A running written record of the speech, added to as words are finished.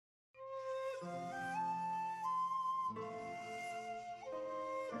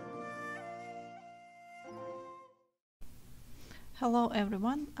Hello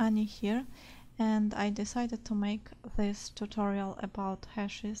everyone, Annie here, and I decided to make this tutorial about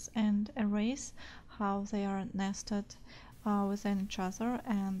hashes and arrays, how they are nested within each other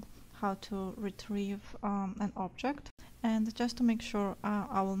and how to retrieve an object. And just to make sure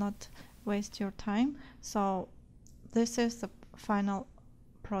I will not waste your time, so this is the final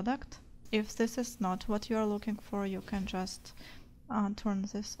product. If this is not what you are looking for, you can just turn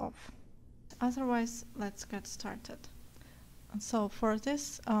this off. Otherwise, let's get started. So for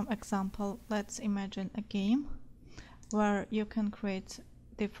this example, let's imagine a game where you can create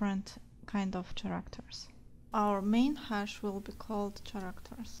different kind of characters. Our main hash will be called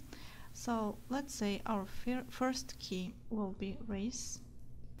characters. So let's say our first key will be race,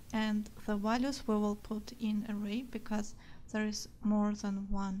 and the values we will put in array because there is more than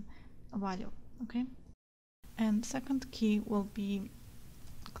one value, okay? And second key will be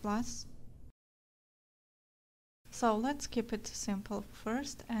class. So let's keep it simple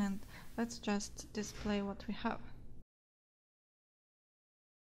first and let's just display what we have.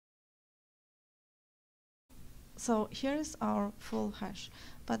 So here is our full hash,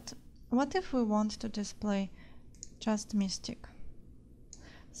 but what if we want to display just Mystic?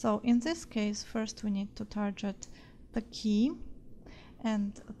 So in this case, first we need to target the key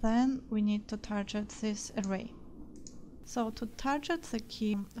and then we need to target this array. So to target the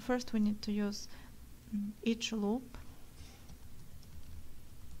key, first we need to use each loop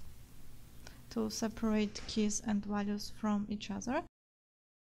to separate keys and values from each other.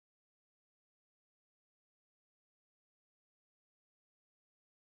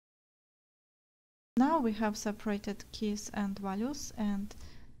 Now we have separated keys and values, and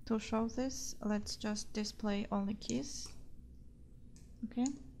to show this, let's just display only keys. Okay,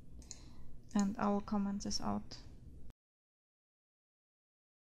 and I will comment this out.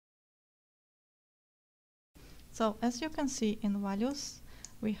 So as you can see in values,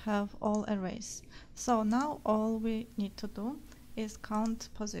 we have all arrays. So now all we need to do is count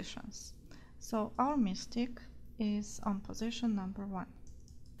positions. So our Mystic is on position number 1.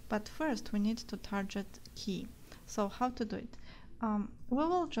 But first we need to target key. So how to do it? We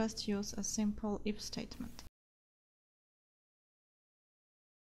will just use a simple if statement.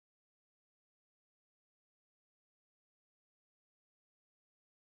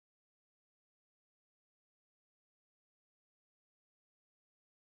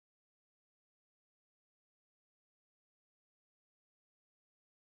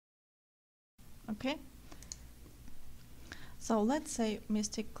 Okay, so let's say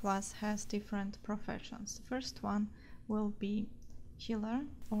Mystic class has different professions. First one will be healer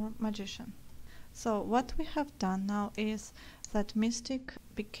or magician. So what we have done now is that Mystic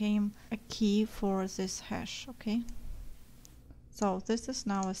became a key for this hash, okay? So this is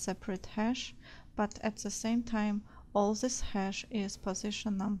now a separate hash, but at the same time all this hash is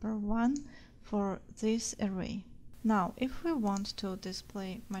position number 1 for this array. Now if we want to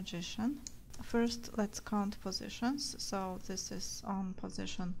display magician, first let's count positions. So this is on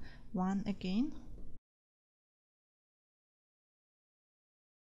position 1 again.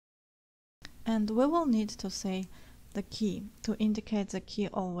 And we will need to say the key to indicate the key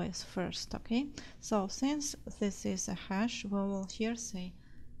always first, okay? So since this is a hash, we will here say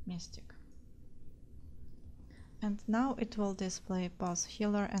Mystic. And now it will display both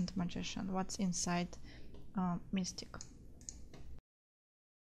healer and magician, what's inside Mystic.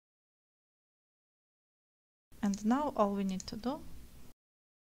 And now all we need to do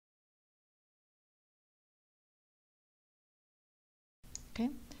okay,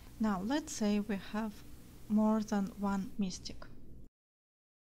 now let's say we have more than one Mystic.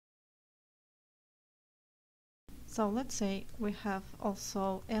 So let's say we have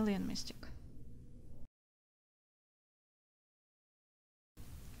also alien Mystic.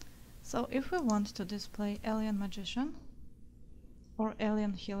 So if we want to display alien magician or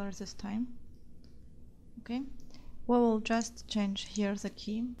alien healer this time, okay, we will just change here the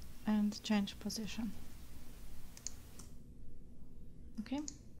key and change position. Okay.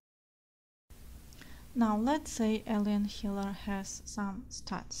 Now let's say alien healer has some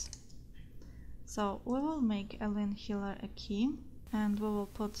stats. So we will make alien healer a key and we will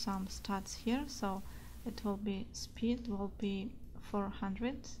put some stats here. So it will be speed will be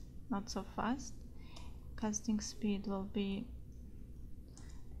 400, not so fast. Casting speed will be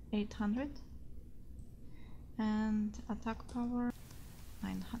 800 and attack power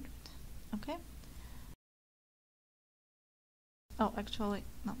 900. Okay. Oh, actually,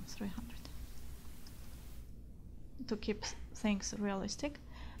 no, 300. To keep things realistic.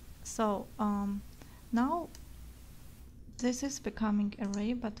 So now this is becoming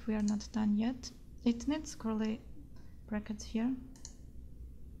array, but we are not done yet. It needs curly brackets here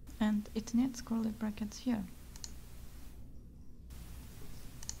and it needs curly brackets here.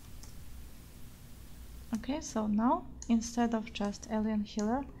 Okay, so now instead of just alien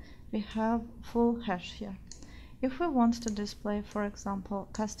healer, we have full hash here. If we want to display, for example,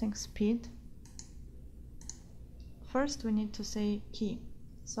 casting speed, first we need to say key.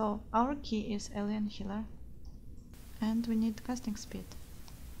 So our key is alien healer, and we need casting speed.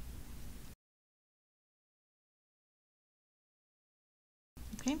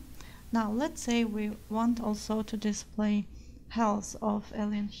 Okay, now let's say we want also to display health of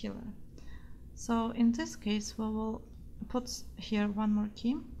alien healer. So in this case we will put here one more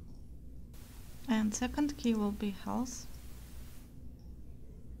key, and second key will be health.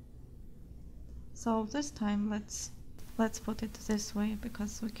 So this time let's put it this way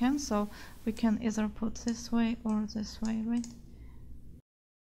because we can. So we can either put this way or this way, right?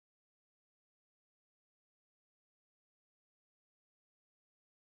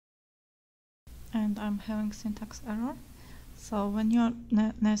 And I'm having syntax error. So when you're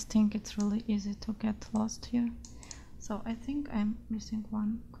nesting, it's really easy to get lost here. So I think I'm missing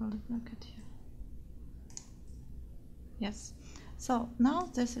one curly bracket here. Yes. So now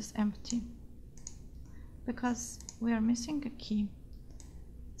this is empty because we are missing a key.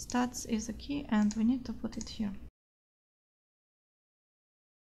 Stats is a key and we need to put it here.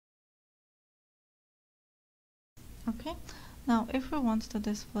 Okay. Now if we want to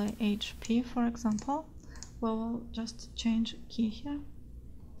display HP, for example, we will just change key here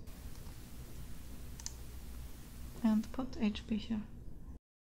and put HP here.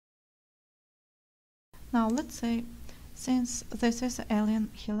 Now let's say, since this is alien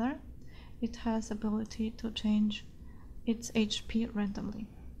healer, it has ability to change its HP randomly.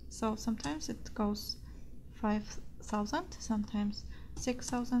 So sometimes it goes 5,000, sometimes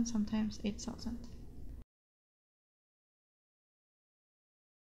 6,000, sometimes 8,000.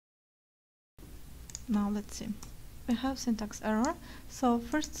 Now let's see. We have syntax error. So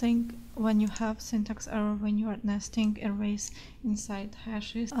first thing, when you have syntax error when you are nesting arrays inside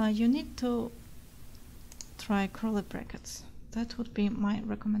hashes, you need to try curly brackets. That would be my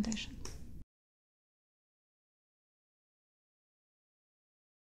recommendation.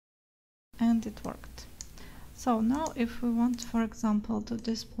 And it worked. So now if we want, for example, to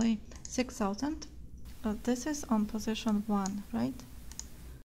display 6,000, this is on position 1, right?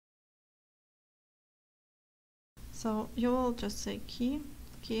 So you will just say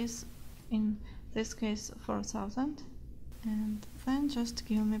keys, in this case 4,000, and then just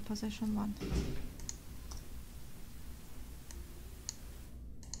give me position 1.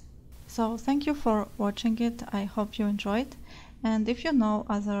 So thank you for watching it. I hope you enjoyed, and if you know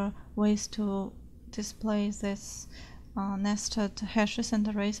other ways to display this nested hashes and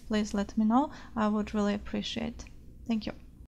arrays, please let me know. I would really appreciate it. Thank you.